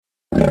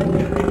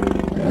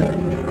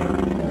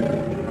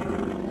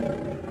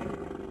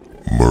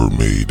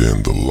Mermaid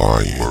and the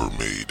Lion.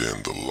 Mermaid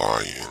and the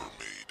Lion.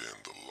 Mermaid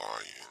and the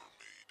Lion.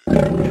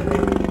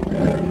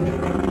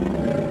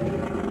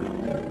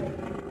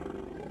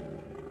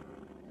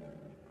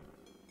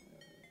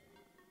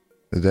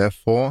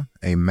 Therefore,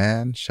 a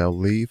man shall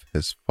leave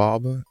his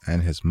father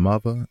and his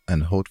mother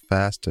and hold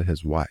fast to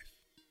his wife,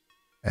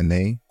 and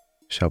they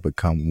shall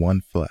become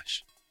one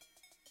flesh.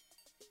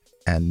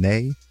 And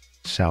they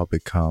shall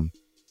become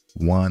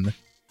one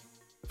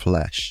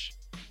flesh.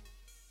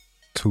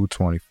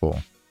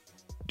 2:24,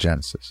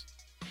 Genesis.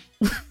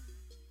 What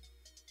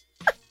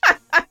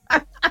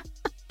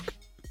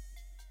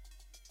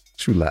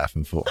you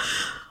laughing for?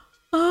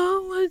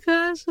 Oh my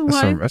gosh.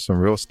 Why? That's some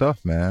real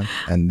stuff, man.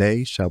 And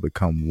they shall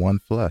become one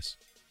flesh.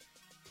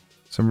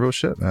 Some real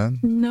shit, man.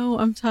 No,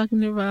 I'm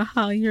talking about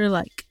how you're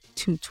like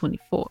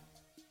 2:24.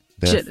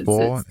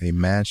 Therefore, Genesis. a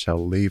man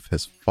shall leave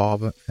his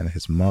father and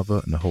his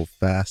mother and hold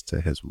fast to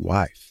his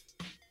wife.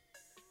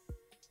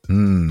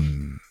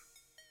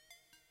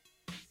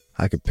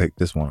 I could pick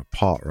this one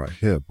apart right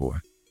here, boy.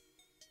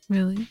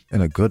 Really?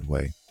 In a good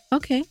way.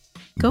 Okay.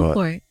 Go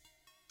for it.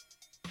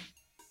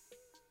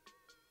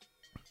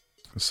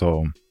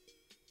 So,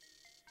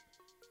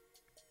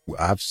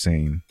 I've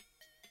seen,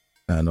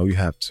 and I know you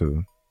have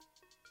too,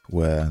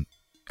 where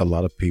a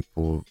lot of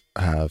people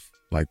have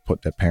like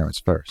put their parents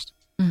first.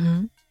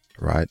 Mm-hmm.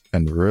 Right?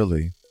 And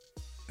really,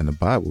 in the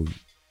Bible,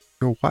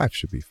 your wife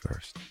should be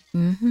first.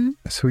 Mm-hmm.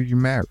 That's who you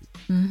marry.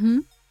 Mm-hmm.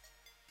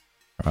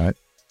 Right?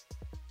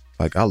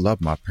 Like, I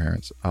love my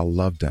parents. I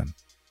love them.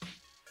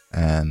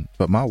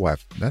 But my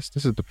wife, this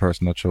is the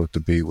person I chose to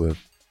be with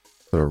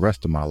for the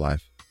rest of my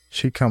life.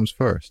 She comes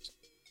first.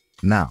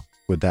 Now,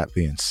 with that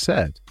being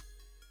said,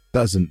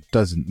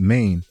 doesn't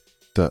mean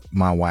that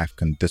my wife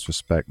can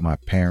disrespect my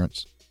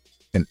parents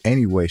in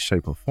any way,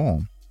 shape, or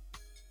form.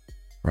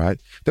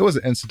 Right? There was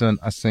an incident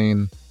I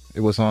seen.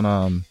 It was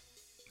on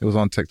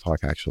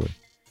TikTok actually,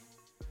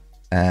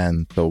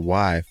 and the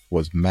wife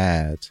was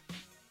mad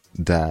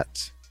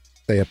that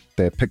they had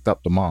picked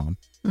up the mom,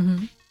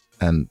 mm-hmm.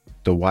 and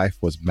the wife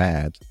was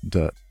mad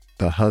that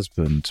the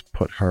husband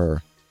put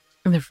her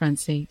in the front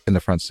seat.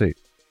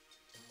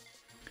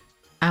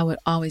 I would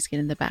always get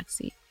in the back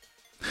seat,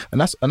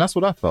 and that's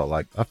what I felt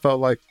like. I felt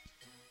like,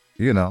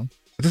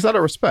 it's out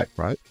of respect,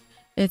 right?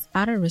 It's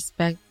out of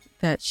respect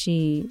that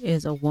she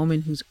is a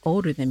woman who's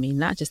older than me,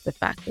 not just the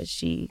fact that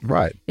she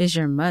is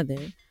your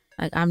mother.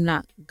 Like, I'm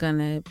not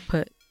gonna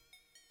put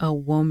a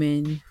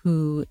woman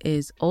who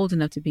is old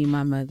enough to be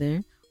my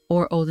mother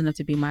or old enough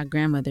to be my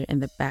grandmother in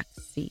the back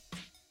seat.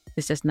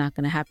 It's just not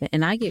gonna happen.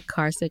 And I get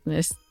car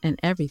sickness and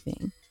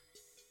everything.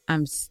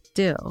 I'm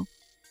still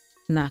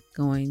not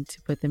going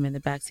to put them in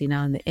the back seat.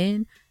 Now, in the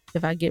end,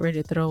 if I get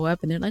ready to throw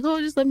up and they're like, oh,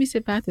 just let me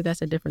sit back there,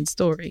 that's a different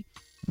story.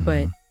 Mm-hmm.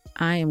 But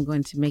I am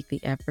going to make the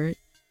effort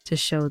to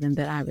show them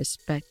that I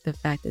respect the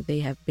fact that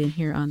they have been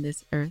here on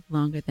this earth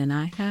longer than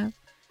I have.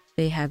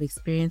 They have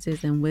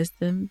experiences and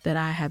wisdom that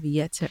I have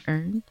yet to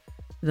earn.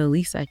 The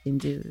least I can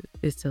do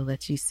is to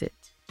let you sit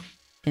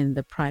in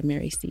the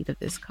primary seat of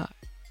this car.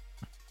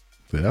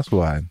 Yeah, that's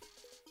why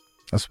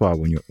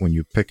when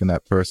you're picking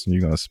that person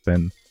you're going to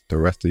spend the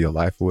rest of your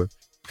life with,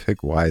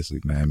 pick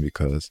wisely, man,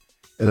 because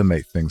it'll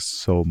make things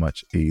so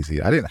much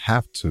easier. I didn't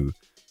have to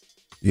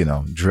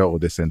drill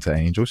this into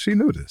Angel. She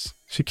knew this.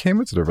 She came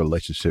into the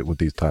relationship with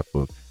these type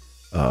of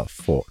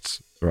thoughts,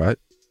 right?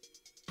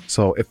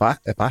 So if I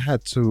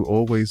had to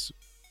always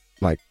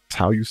like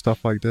tell you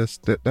stuff like this,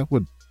 that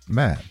would,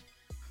 man,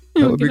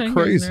 that would be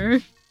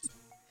crazy.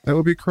 That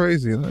would be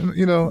crazy.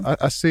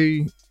 I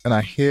see and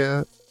I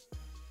hear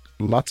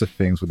lots of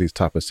things with these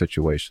type of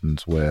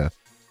situations where,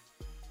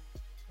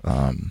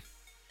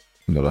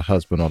 the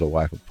husband or the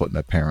wife are putting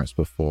their parents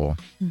before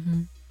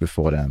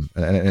them,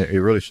 and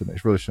it really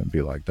shouldn't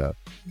be like that,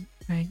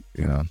 right?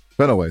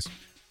 But anyways,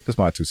 just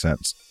my 2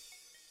 cents.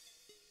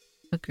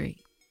 Agreed.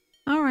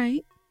 All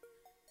right,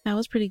 that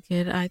was pretty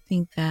good. I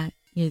think that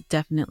it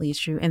definitely is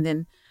true. And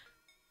then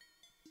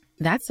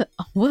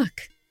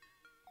look,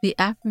 the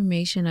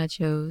affirmation I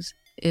chose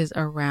is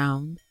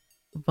around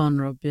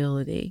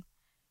vulnerability,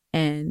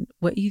 and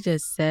what you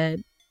just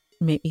said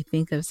made me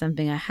think of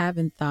something I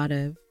haven't thought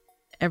of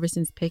ever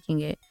since picking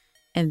it,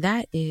 and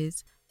that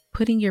is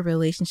putting your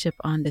relationship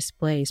on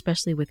display,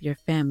 especially with your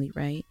family,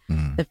 right?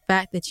 The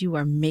fact that you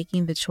are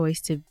making the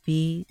choice to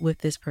be with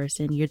this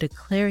person, you're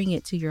declaring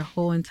it to your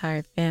whole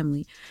entire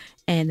family.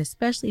 And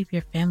especially if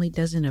your family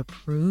doesn't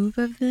approve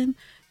of them,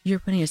 you're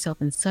putting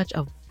yourself in such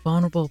a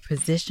vulnerable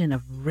position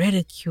of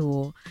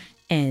ridicule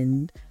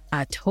and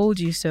I told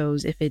you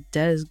so's if it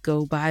does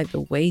go by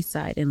the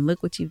wayside. And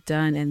look what you've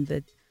done and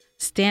the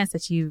stance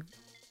that you've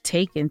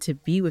taken to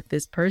be with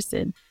this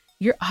person,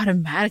 you're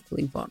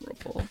automatically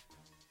vulnerable.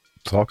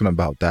 Talking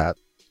about that,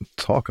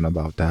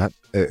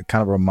 it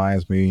kind of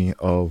reminds me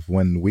of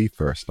when we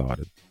first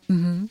started,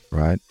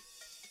 right?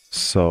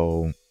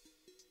 So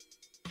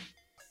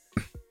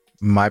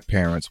my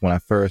parents, when I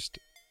first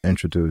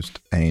introduced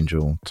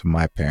Angel to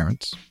my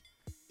parents,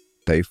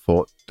 they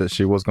thought that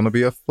she was going to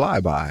be a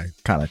flyby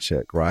kind of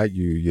chick, right?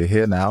 You're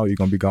here now, you're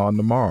going to be gone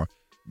tomorrow.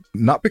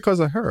 Not because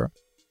of her,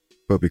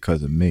 but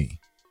because of me.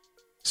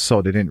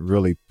 So they didn't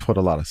really put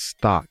a lot of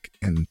stock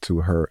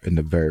into her in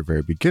the very,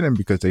 very beginning,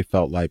 because they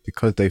felt like,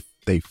 because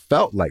they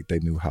felt like they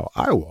knew how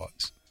I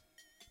was,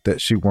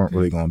 that she weren't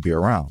really going to be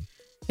around.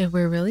 If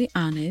we're really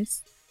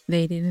honest,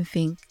 they didn't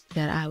think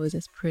that I was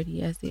as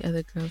pretty as the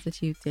other girls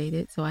that you've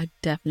dated, so I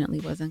definitely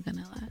wasn't going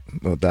to lie.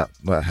 Well, that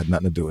had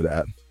nothing to do with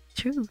that.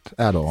 True.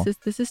 At all.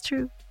 This is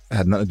true. It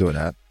had nothing to do with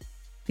that.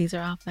 These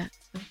are all facts,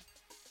 though.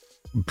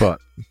 But,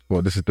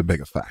 well, this is the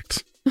bigger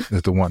fact.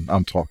 It's the one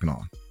I'm talking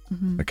on.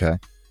 Mm-hmm. Okay.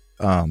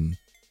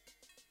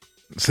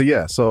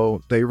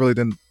 So they really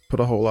didn't put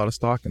a whole lot of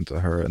stock into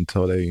her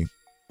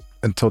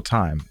until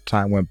time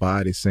went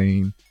by. They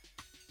seen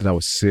that I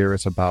was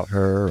serious about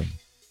her, and,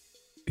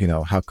 you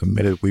know, how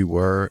committed we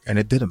were. And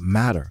it didn't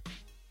matter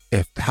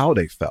how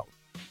they felt.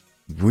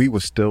 We were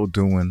still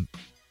doing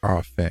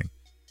our thing.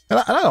 And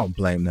I don't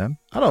blame them.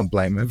 I don't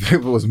blame them. If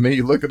it was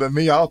me looking at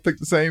me, I'll think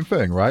the same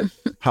thing, right?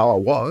 How I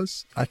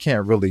was. I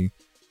can't really,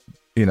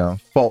 you know,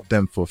 fault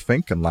them for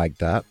thinking like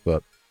that.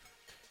 But,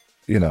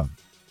 you know,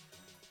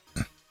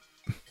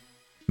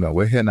 no,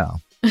 we're here now.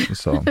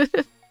 So,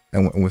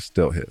 and we're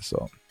still here.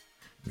 So,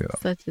 you know.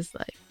 Such is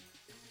life.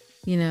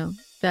 You know,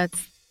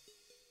 that's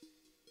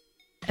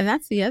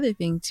the other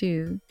thing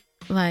too.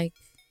 Like,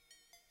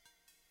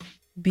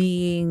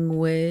 being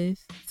with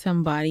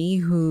somebody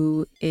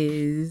who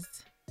is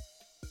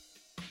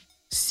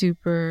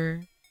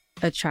super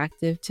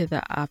attractive to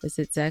the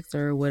opposite sex,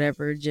 or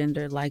whatever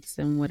gender likes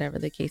them, whatever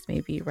the case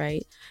may be,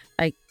 right?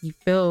 Like, you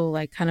feel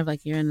like kind of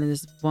like you're in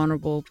this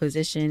vulnerable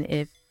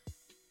position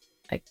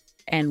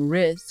and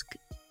risk,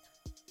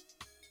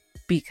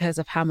 because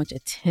of how much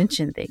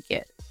attention they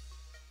get.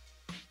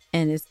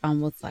 And it's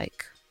almost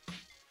like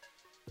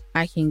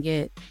I can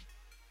get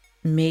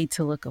made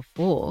to look a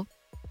fool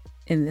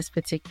in this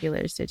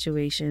particular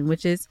situation,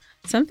 which is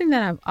something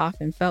that I've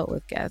often felt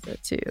with Gaza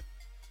too.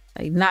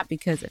 Like, not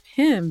because of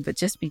him, but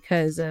just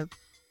because of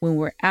when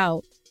we're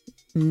out,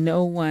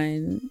 no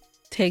one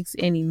takes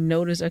any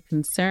notice or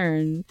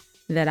concern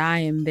that I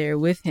am there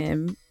with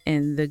him,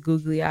 and the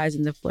googly eyes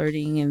and the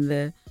flirting and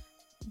the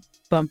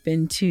bump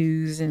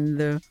intos and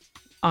the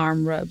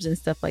arm rubs and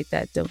stuff like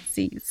that don't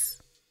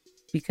cease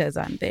because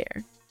I'm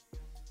there.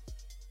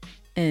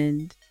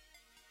 And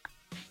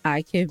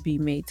I could be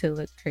made to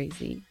look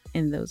crazy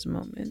in those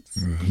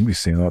moments. You be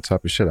seeing all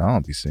type of shit I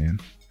don't be seeing.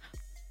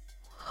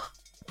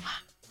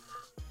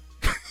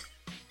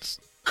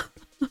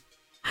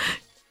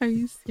 Are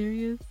you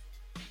serious?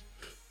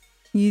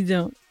 You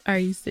don't. Are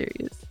you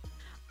serious?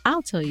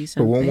 I'll tell you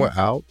something. But when we're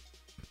out,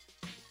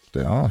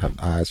 then I don't have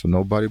eyes for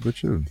nobody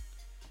but you.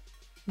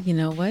 You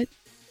know what?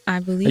 I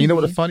believe. And you know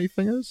what the funny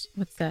thing is?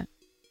 What's that?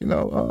 You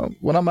know,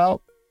 when I'm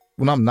out,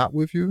 when I'm not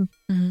with you,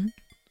 mm-hmm.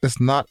 It's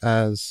not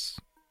as,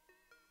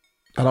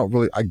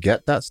 I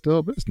get that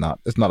still, but it's not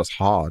as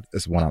hard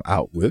as when I'm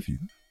out with you.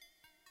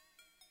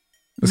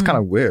 It's kind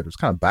of weird. It's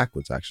kind of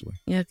backwards, actually.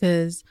 Yeah,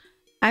 because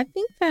I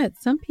think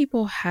that some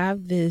people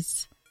have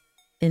this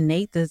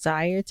innate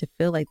desire to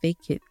feel like they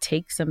could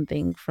take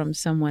something from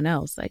someone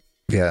else. Like,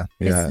 yeah,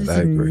 it's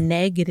I agree.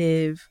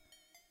 Negative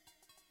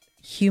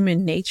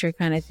human nature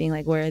kind of thing,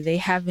 like where they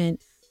haven't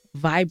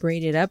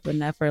vibrated up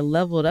enough or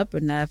leveled up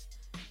enough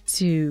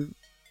to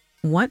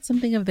want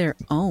something of their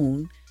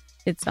own.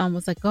 It's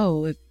almost like,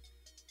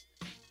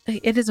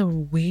 it is a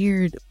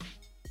weird,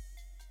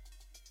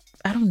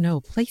 I don't know,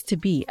 place to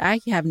be. I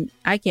can't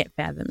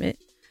fathom it.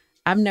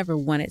 I've never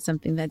wanted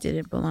something that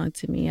didn't belong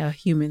to me, a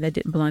human that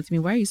didn't belong to me.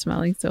 Why are you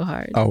smiling so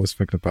hard? I was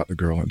thinking about the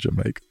girl in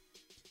Jamaica.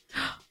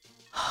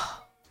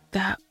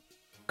 That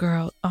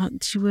girl,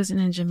 she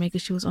wasn't in Jamaica.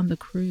 She was on the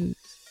cruise.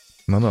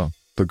 No,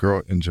 the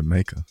girl in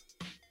Jamaica.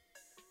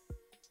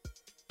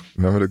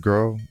 Remember the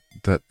girl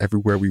that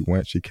everywhere we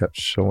went, she kept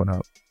showing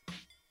up?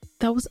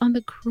 That was on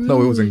the cruise.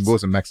 No, it was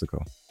in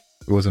Mexico.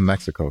 It was in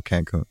Mexico,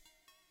 Cancun.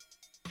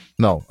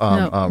 No,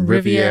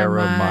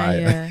 Riviera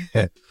Maya.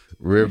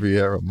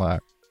 Riviera Maya.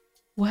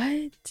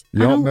 What? You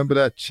don't remember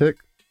that chick?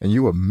 And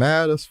you were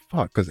mad as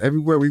fuck because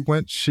everywhere we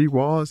went, she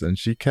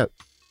kept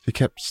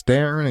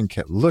staring and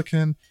kept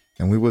looking,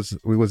 and we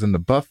was in the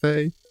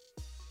buffet.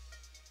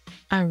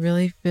 I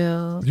really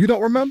feel you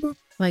don't remember?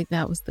 Like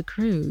that was the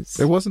cruise.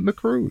 It wasn't the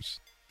cruise.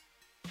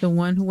 The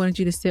one who wanted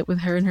you to sit with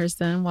her and her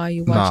son while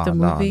you watched the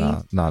movie?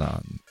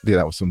 No. Yeah,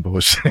 that was some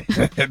bullshit.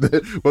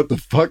 What the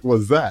fuck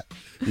was that?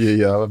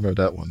 Yeah, I remember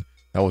that one.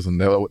 That was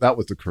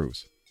the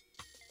cruise.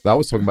 I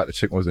was talking about the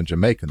chick who was in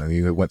Jamaica, and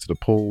he went to the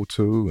pool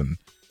too. And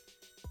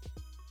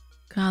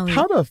Golly.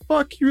 How the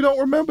fuck you don't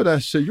remember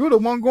that shit? You're the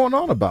one going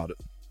on about it.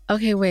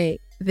 Okay,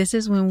 wait. This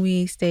is when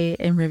we stayed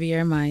in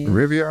Riviera Maya.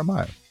 Riviera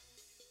Maya.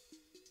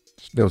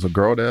 There was a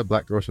girl there, a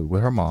black girl. She was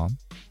with her mom.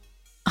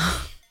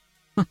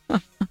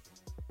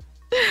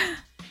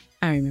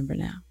 I remember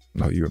now.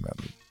 No, you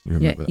remember.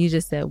 Yeah, you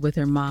just said with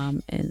her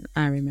mom, and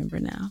I remember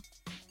now.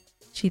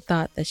 She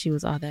thought that she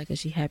was all that because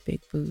she had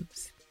big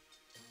boobs.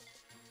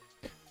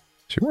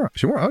 She weren't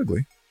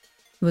ugly.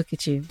 Look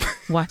at you.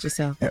 Watch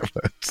yourself.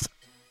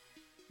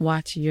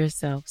 Watch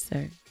yourself,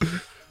 sir.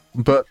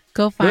 But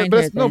go find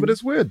her. No, but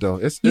it's weird though.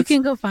 You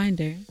can go find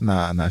her.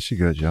 Nah, she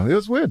good, yo. It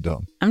was weird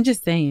though. I'm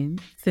just saying,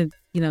 since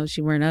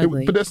she weren't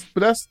ugly. But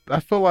that's.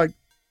 I feel like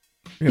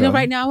you know.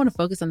 Right now, I want to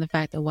focus on the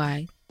fact of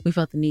why we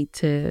felt the need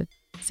to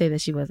say that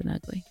she wasn't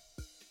ugly.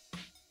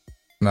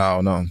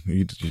 No.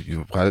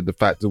 Why did the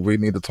fact that we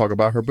need to talk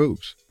about her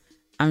boobs?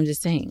 I'm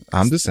just saying.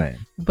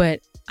 But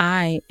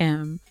I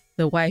am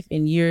the wife,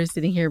 and you're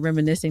sitting here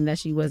reminiscing that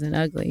she wasn't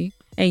ugly,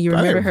 and you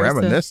remember her.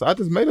 Reminisce. I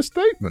just made a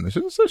statement. I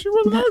should have said she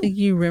wasn't ugly.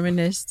 You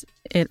reminisced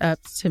it up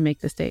to make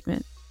the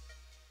statement.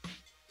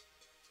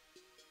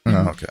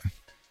 Oh, okay.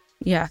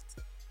 Yeah.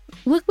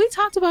 Look, we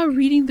talked about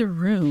reading The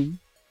Room.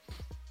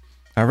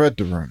 I read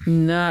The Room.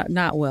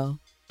 Not well.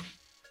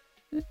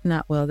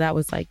 Not well. That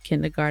was like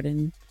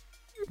kindergarten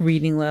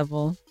reading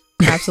level.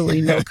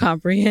 Absolutely no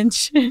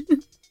comprehension.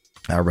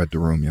 I read The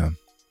Room, yeah.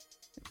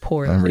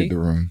 Poorly. I read The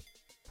Room.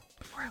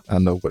 I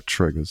know what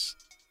triggers.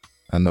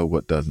 I know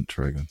what doesn't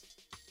trigger.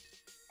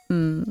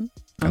 Okay.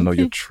 I know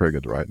you're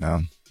triggered right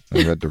now.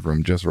 I read The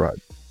Room just right.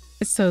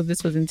 So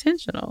this was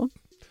intentional.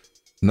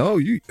 No,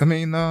 who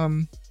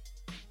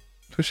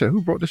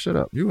brought this shit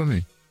up? You or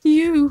me?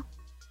 You.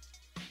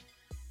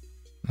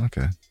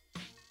 Okay.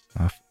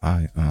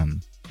 I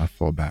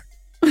fall back.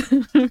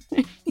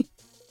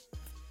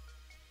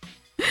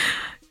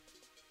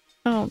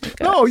 Oh my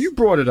God. No, you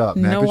brought it up,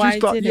 man. No, I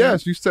didn't.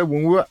 Yes, you said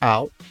when we were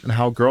out and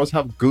how girls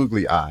have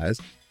googly eyes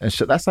and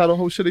shit. That's how the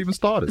whole shit even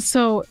started.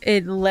 So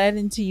it led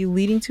into you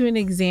leading to an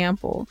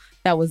example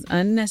that was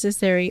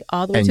unnecessary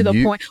all the way to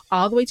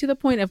the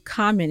point of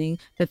commenting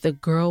that the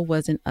girl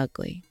wasn't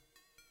ugly.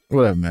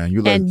 Whatever,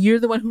 man. And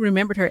you're the one who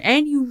remembered her.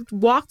 And you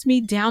walked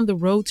me down the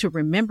road to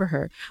remember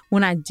her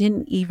when I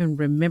didn't even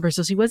remember.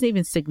 So she wasn't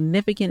even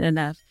significant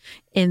enough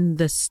in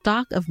the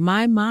stock of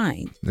my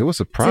mind. It was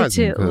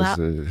surprising.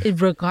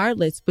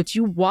 Regardless, but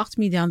you walked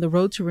me down the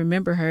road to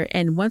remember her.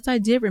 And once I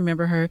did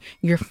remember her,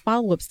 your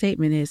follow-up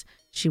statement is,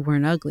 she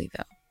weren't ugly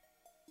though.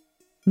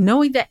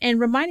 Knowing that and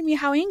reminding me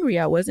how angry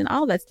I was and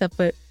all that stuff,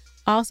 but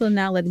also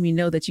now letting me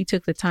know that you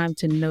took the time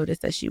to notice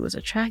that she was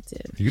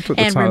attractive. You took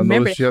the time to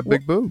notice she had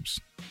big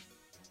boobs.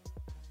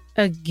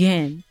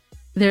 Again,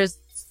 there's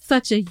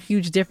such a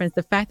huge difference.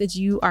 The fact that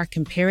you are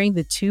comparing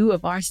the two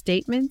of our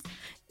statements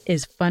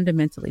is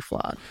fundamentally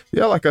flawed.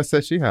 Yeah, like I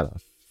said, she had a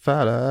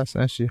fat ass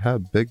and she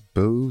had big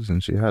boobs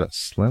and she had a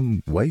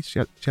slim waist. She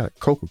had a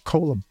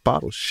Coca-Cola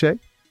bottle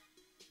shape.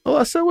 Well,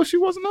 I said, she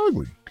wasn't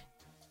ugly.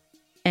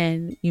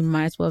 And you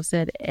might as well have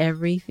said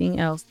everything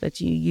else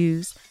that you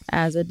use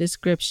as a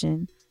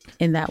description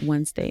in that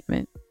one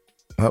statement.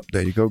 Oh,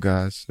 there you go,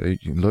 guys. There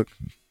you look,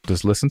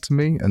 just listen to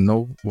me and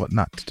know what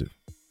not to do.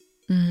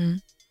 Mm-hmm.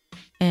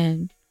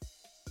 And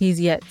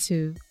he's yet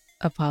to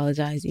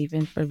apologize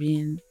even for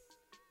being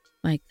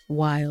like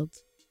wild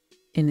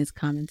in his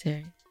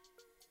commentary.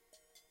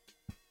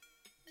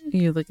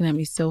 You're looking at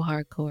me so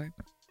hardcore.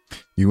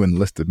 You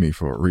enlisted me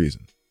for a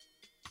reason.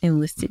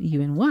 Enlisted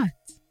you in what?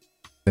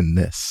 In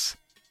this.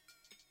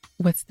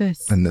 What's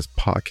this? In this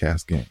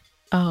podcast game.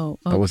 Oh,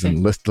 okay. I was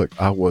enlisted.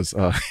 Look, I was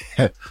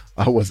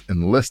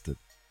enlisted.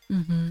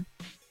 Mm-hmm.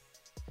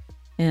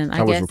 And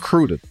I was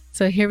recruited.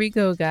 So here we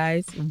go,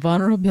 guys.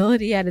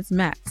 Vulnerability at its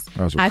max.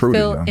 I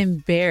feel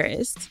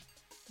embarrassed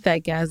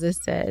that Gaza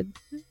said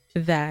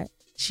that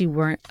she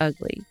weren't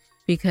ugly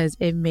because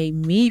it made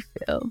me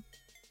feel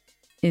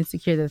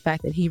insecure. The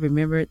fact that he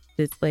remembered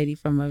this lady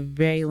from a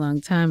very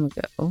long time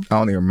ago. I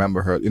don't even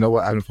remember her. You know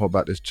what? I've been told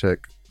about this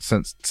chick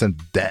since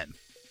then.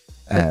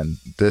 And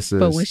this is.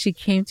 But when she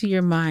came to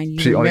your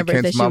mind, she only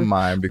came to my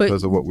mind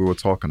because of what we were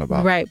talking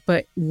about. Right.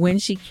 But when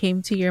she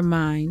came to your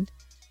mind,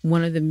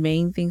 one of the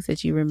main things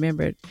that you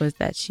remembered was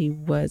that she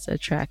was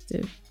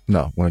attractive.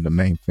 No, one of the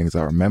main things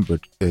I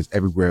remembered is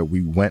everywhere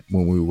we went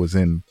when we was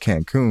in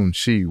Cancun,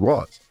 she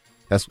was.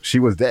 She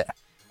was there.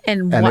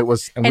 And we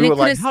were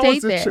like, how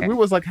is this chick? We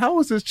was like, how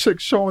is this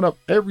chick showing up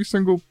every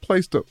single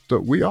place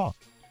that we are?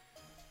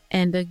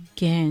 And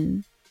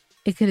again,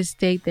 it could have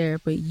stayed there,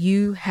 but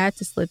you had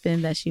to slip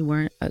in that she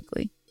weren't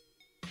ugly.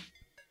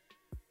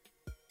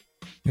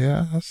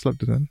 Yeah, I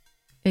slipped it in.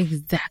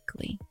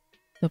 Exactly.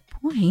 The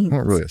point.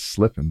 Not really a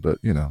slipping, but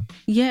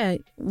Yeah,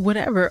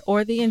 whatever.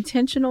 Or the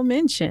intentional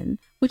mention,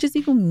 which is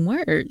even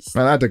worse.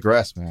 Man, I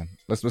digress, man.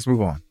 Let's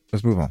move on.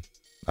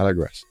 I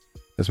digress.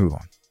 Let's move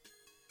on.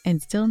 And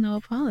still no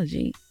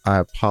apology. I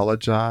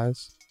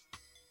apologize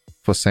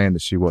for saying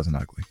that she wasn't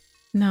ugly.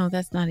 No,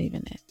 that's not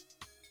even it.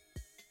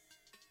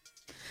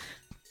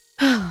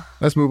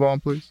 Let's move on,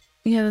 please.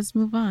 Yeah, let's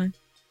move on.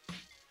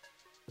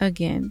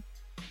 Again,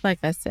 like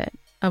I said,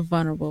 a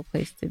vulnerable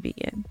place to be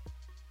in.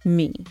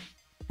 Me,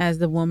 as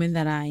the woman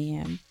that I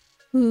am,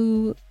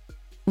 who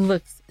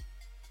looks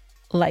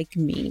like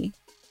me.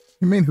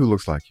 You mean who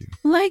looks like you?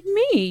 Like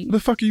me. What the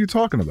fuck are you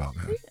talking about,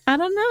 man? I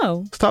don't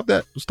know. Stop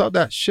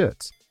that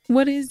shit.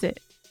 What is it?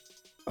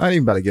 I ain't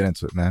even about to get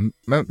into it, man.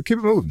 Keep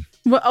it moving.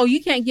 Well,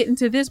 you can't get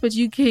into this, but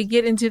you can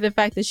get into the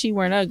fact that she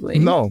weren't ugly.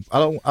 No, I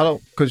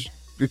don't,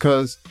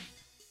 because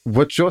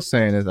what you're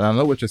saying is, and I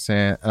know what you're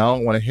saying, and I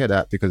don't want to hear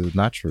that because it's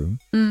not true.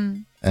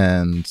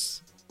 And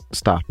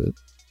stop it.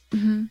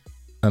 and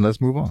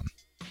let's move on.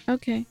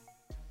 Okay.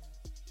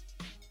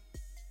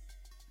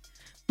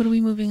 What are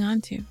we moving on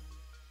to?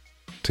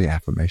 To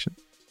affirmation.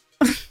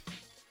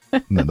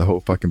 No, the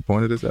whole fucking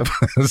point of this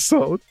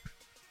episode.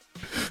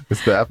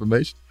 It's the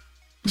affirmation.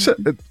 Shit,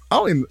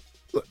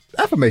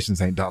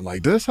 affirmations ain't done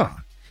like this, huh?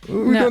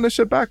 We're doing this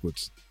shit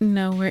backwards.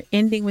 No, we're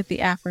ending with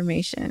the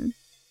affirmation.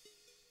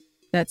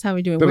 That's how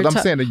we're doing. But I'm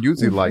saying that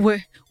usually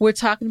we're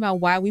talking about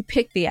why we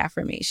picked the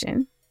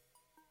affirmation,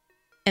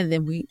 and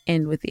then we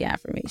end with the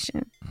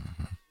affirmation.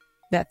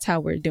 That's how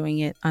we're doing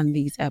it on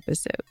these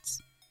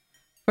episodes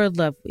for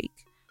Love Week.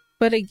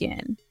 But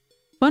again,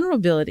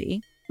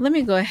 vulnerability. Let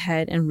me go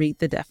ahead and read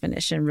the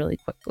definition really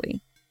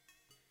quickly.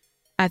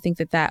 I think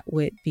that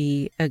would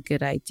be a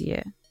good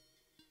idea.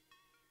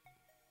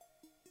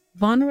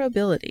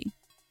 Vulnerability.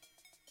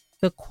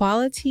 The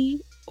quality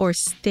or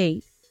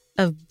state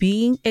of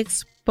being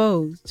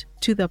exposed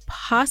to the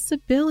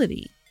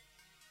possibility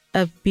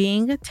of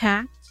being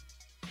attacked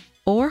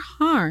or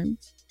harmed,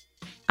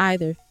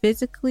 either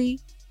physically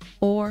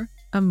or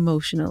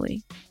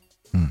emotionally.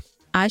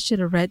 I should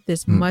have read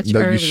this much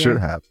earlier. You should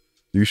have.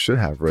 You should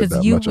have read that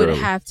much earlier. Because you would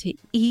have to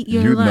eat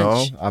your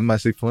lunch. No, I'm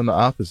actually feeling the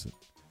opposite.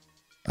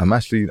 I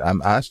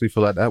actually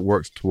feel like that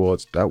works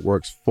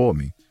for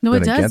me. No,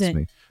 it doesn't.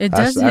 Me. It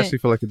doesn't. I actually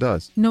feel like it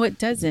does. No, it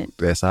doesn't.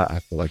 Yes, I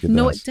feel like it does.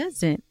 No, it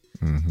doesn't.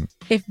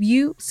 If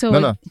you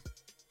no.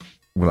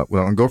 We're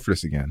gonna go for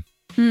this again.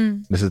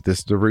 This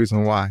is the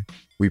reason why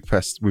we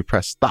press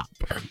stop.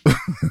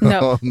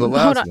 No, on the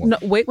last hold on. one. No,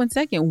 wait 1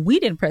 second. We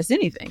didn't press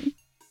anything.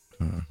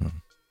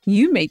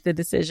 You made the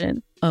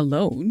decision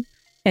alone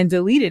and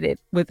deleted it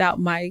without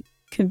my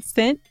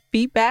consent,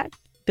 feedback,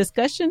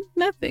 discussion,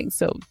 nothing.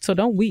 So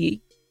don't we?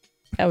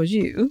 That was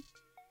you.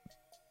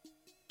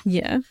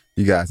 Yeah.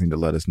 You guys need to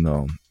let us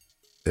know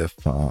if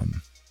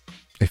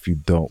you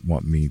don't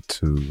want me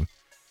to,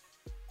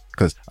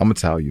 because I'm gonna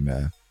tell you,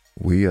 man,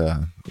 we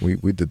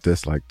did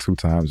this like 2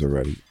 times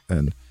already,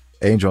 and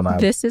Angel and I.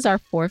 This is our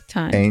 4th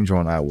time. Angel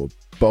and I were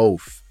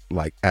both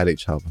like at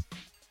each other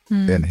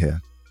in here,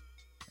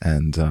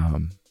 and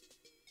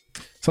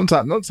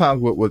sometimes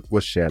we'll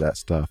share that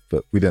stuff,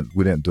 but we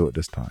didn't do it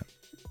this time.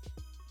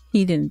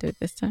 He didn't do it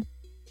this time.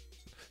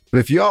 But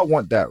if y'all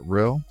want that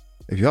real,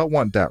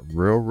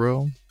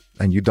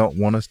 and you don't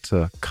want us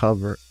to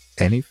cover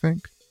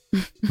anything,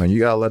 man, you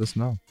gotta let us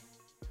know,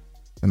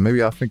 and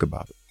maybe I'll think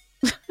about it.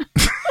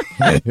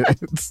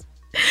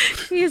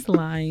 He's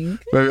lying.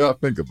 Maybe I'll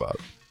think about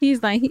it.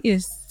 He's like, he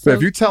is. So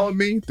if you're telling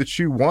me that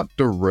you want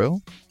the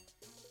real,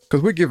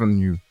 because we're giving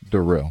you the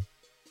real,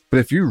 but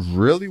if you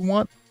really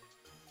want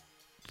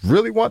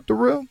the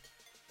real,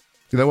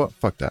 you know what?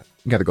 Fuck that.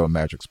 You got to go to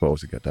Marriage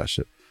Exposed to get that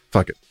shit.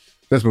 Fuck it.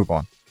 Let's move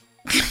on.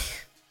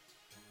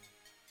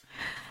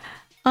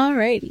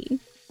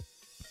 Alrighty.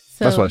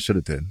 So, that's what I should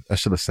have did. I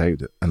should have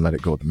saved it and let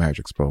it go to Marriage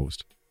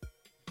Exposed.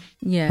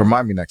 Yeah.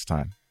 Remind me next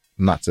time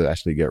not to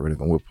actually get rid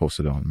of it. We'll post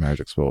it on Marriage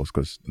Exposed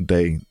because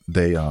they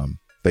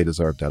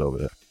deserve that over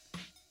there.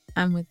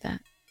 I'm with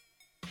that.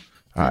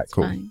 All right,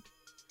 cool. Fine.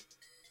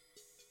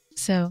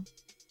 So,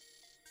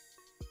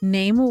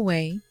 name a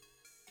way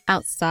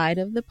outside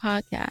of the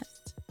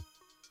podcast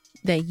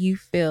that you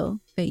feel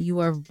that you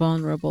are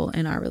vulnerable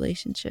in our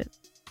relationship.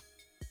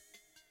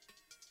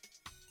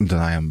 That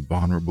I am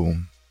vulnerable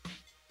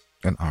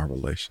in our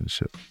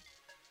relationship.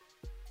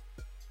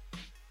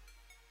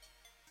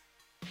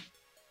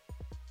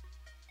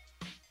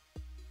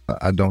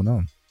 I don't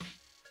know.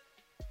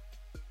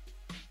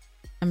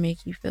 I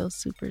make you feel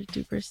super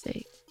duper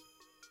safe.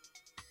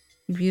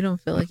 If you don't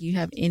feel like you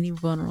have any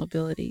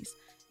vulnerabilities,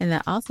 and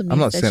that also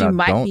means that you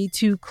might be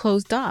too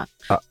closed off.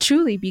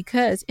 Truly,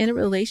 because in a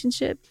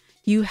relationship,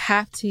 you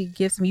have to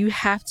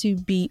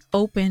be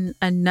open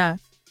enough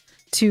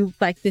to,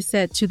 like this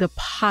said, to the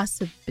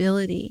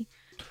possibility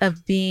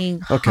of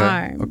being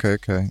harmed.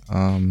 Okay.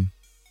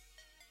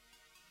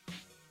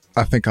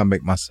 I think I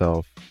make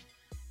myself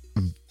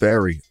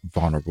very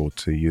vulnerable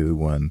to you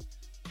when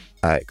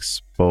I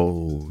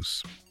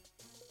expose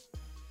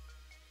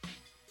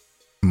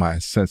my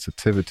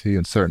sensitivity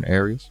in certain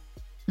areas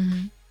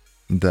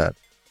that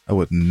I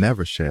would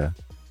never share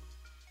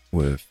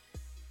with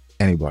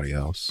anybody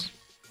else.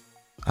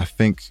 I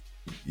think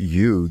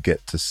you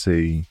get to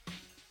see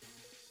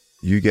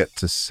the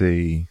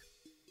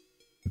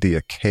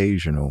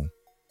occasional,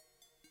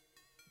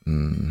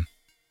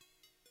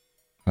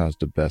 how's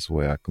the best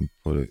way I can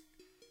put it?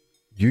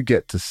 You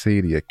get to see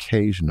the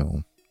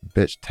occasional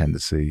bitch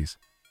tendencies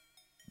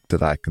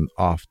that I can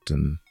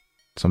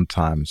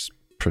sometimes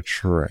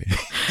portray.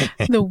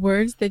 The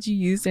words that you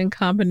use in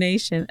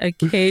combination,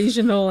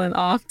 occasional and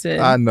often.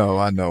 I know.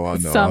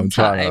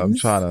 Sometimes. I'm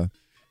trying to.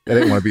 I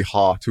didn't want to be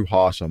too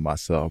harsh on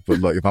myself, but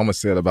look, if I'm gonna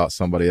say it about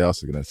somebody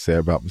else, I'm gonna say it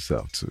about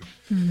myself too,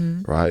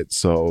 right?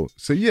 So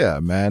yeah,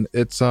 man,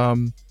 it's I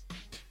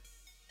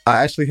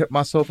actually hit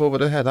myself over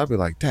the head. I'd be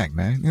like, dang,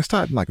 man, you're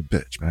starting like a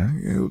bitch, man.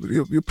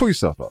 You pull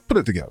yourself up, put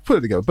it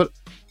together. But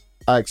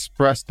I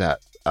express that.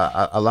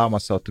 I allow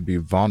myself to be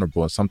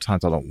vulnerable, and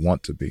sometimes I don't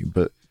want to be,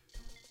 but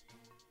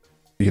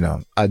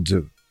I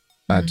do.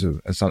 I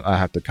do. And so I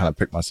have to kind of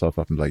pick myself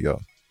up and be like,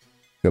 yo,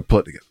 pull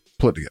it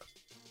together.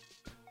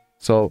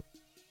 So,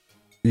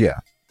 yeah,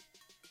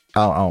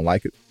 I don't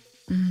like it.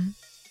 Mm-hmm.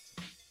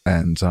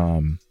 And,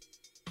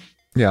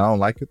 yeah, I don't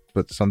like it.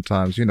 But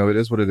sometimes, it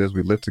is what it is.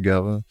 We live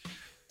together.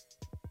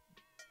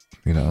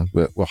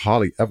 We're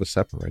hardly ever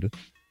separated.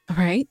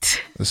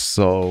 Right.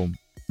 So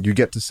you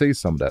get to see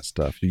some of that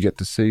stuff. You get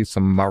to see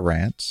some of my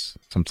rants.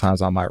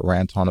 Sometimes I might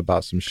rant on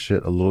about some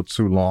shit a little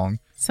too long.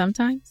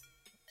 Sometimes.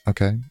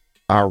 Okay.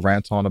 I'll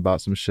rant on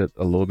about some shit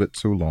a little bit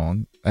too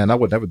long. And I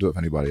would never do it with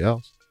anybody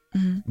else.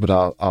 Mm-hmm.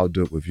 But I'll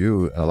do it with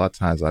you. And a lot of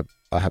times I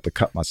have to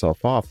cut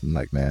myself off. I'm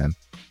like, man,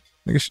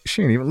 nigga,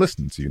 she ain't even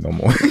listening to you no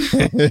more.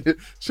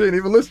 She ain't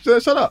even listening to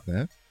that. Shut up,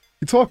 man.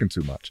 You're talking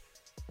too much.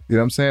 You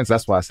know what I'm saying? So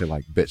that's why I say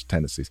like bitch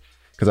tendencies.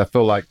 Because I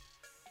feel like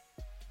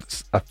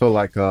that's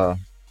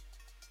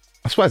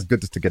why it's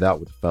good just to get out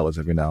with the fellas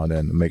every now and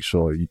then and make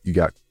sure you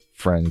got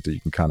friends that you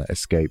can kind of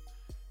escape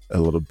a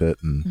little bit.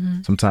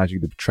 And sometimes you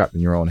get trapped in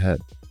your own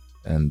head.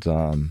 And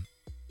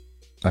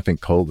I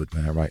think COVID,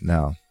 man, right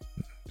now,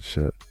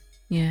 shit.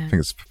 Yeah. I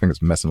think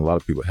it's messing a lot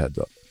of people's heads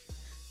up.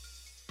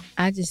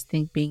 I just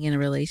think being in a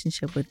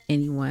relationship with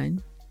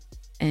anyone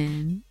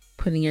and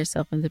putting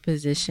yourself in the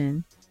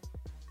position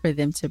for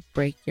them to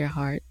break your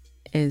heart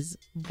is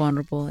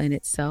vulnerable in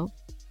itself.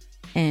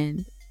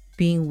 And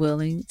being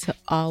willing to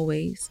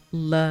always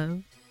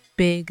love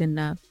big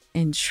enough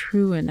and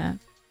true enough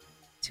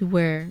to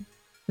where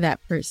that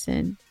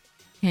person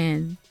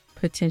can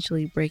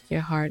potentially break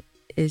your heart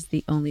is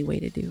the only way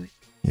to do it.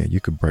 Yeah, you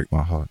could break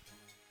my heart.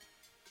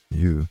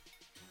 You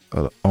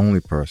are the only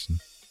person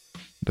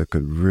that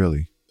could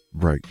really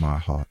break my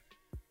heart.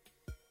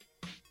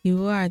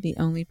 You are the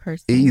only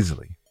person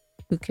easily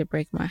who could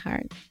break my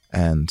heart.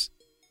 And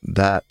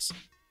that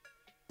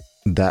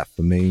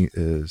for me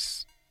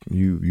is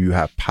you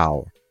have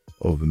power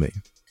over me.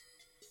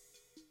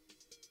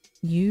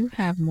 You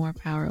have more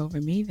power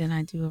over me than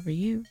I do over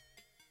you.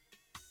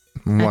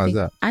 Why is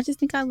that? I just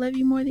think I love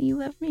you more than you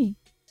love me.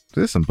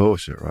 There's some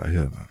bullshit right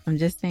here, man. I'm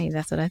just saying,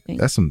 that's what I think.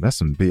 That's some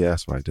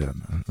BS right there,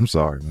 man. I'm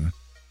sorry, man.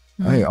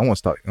 I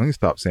want to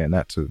stop saying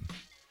that too.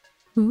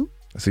 Who?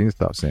 I need to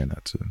stop saying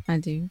that too. I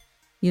do.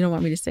 You don't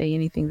want me to say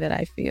anything that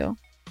I feel.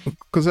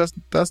 Because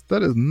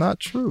that is not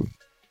true.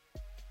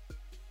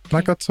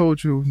 Like I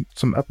told you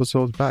some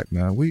episodes back,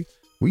 man. We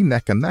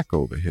neck and neck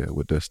over here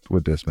with this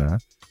man.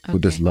 Okay.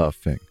 With this love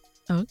thing.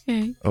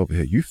 Okay. Over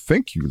here. You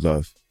think you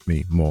love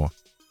me more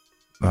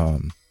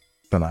than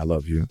I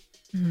love you.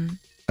 Mm-hmm.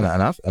 And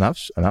I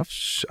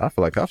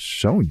feel like I've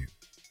shown you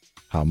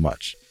how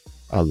much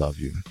I love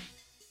you.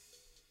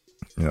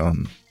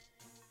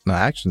 Now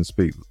actions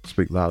speak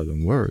louder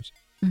than words.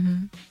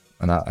 Mm-hmm.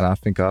 And I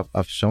think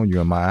I've shown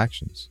you in my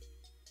actions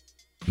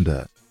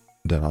that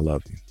I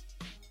love you.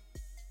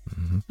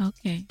 Mm-hmm.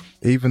 Okay.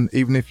 Even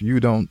if you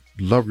don't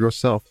love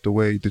yourself the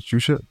way that you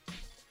should,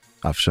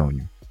 I've shown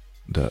you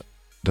that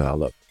I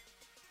love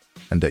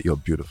you and that you're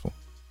beautiful.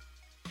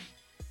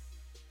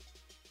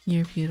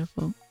 You're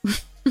beautiful.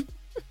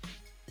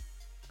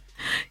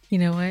 You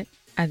know what?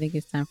 I think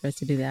it's time for us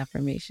to do the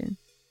affirmation.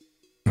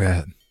 Go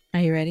ahead. Are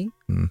you ready?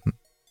 Mm-hmm.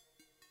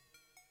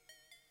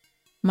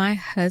 My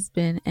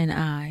husband and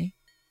I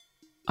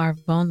are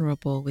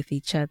vulnerable with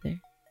each other.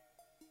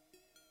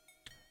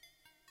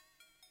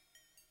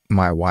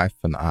 My wife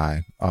and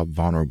I are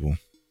vulnerable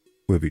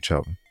with each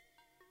other.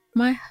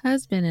 My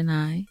husband and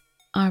I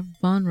are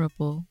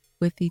vulnerable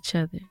with each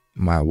other.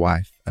 My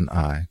wife and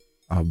I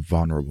are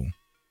vulnerable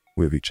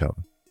with each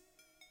other.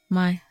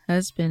 My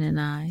husband and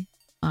I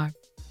are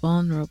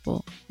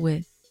vulnerable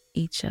with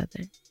each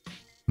other.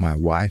 My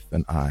wife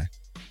and I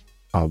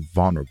are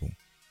vulnerable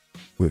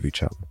with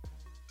each other.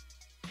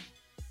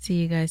 See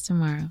you guys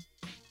tomorrow.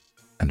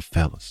 And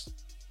fellas,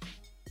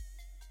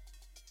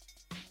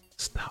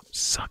 stop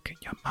sucking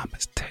your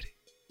mama's titty.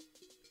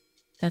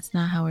 That's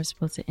not how we're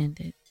supposed to end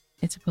it.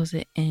 It's supposed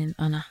to end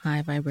on a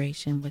high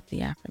vibration with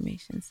the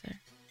affirmation, sir.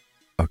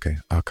 Okay,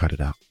 I'll cut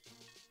it out.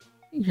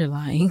 You're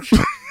lying.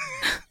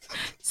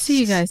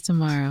 See you guys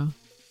tomorrow.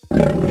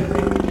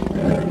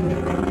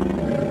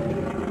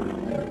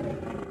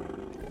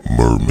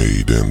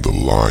 Mermaid and the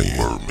Lion.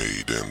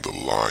 Mermaid and the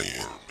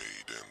Lion.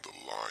 Mermaid and the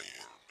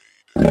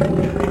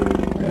Lion.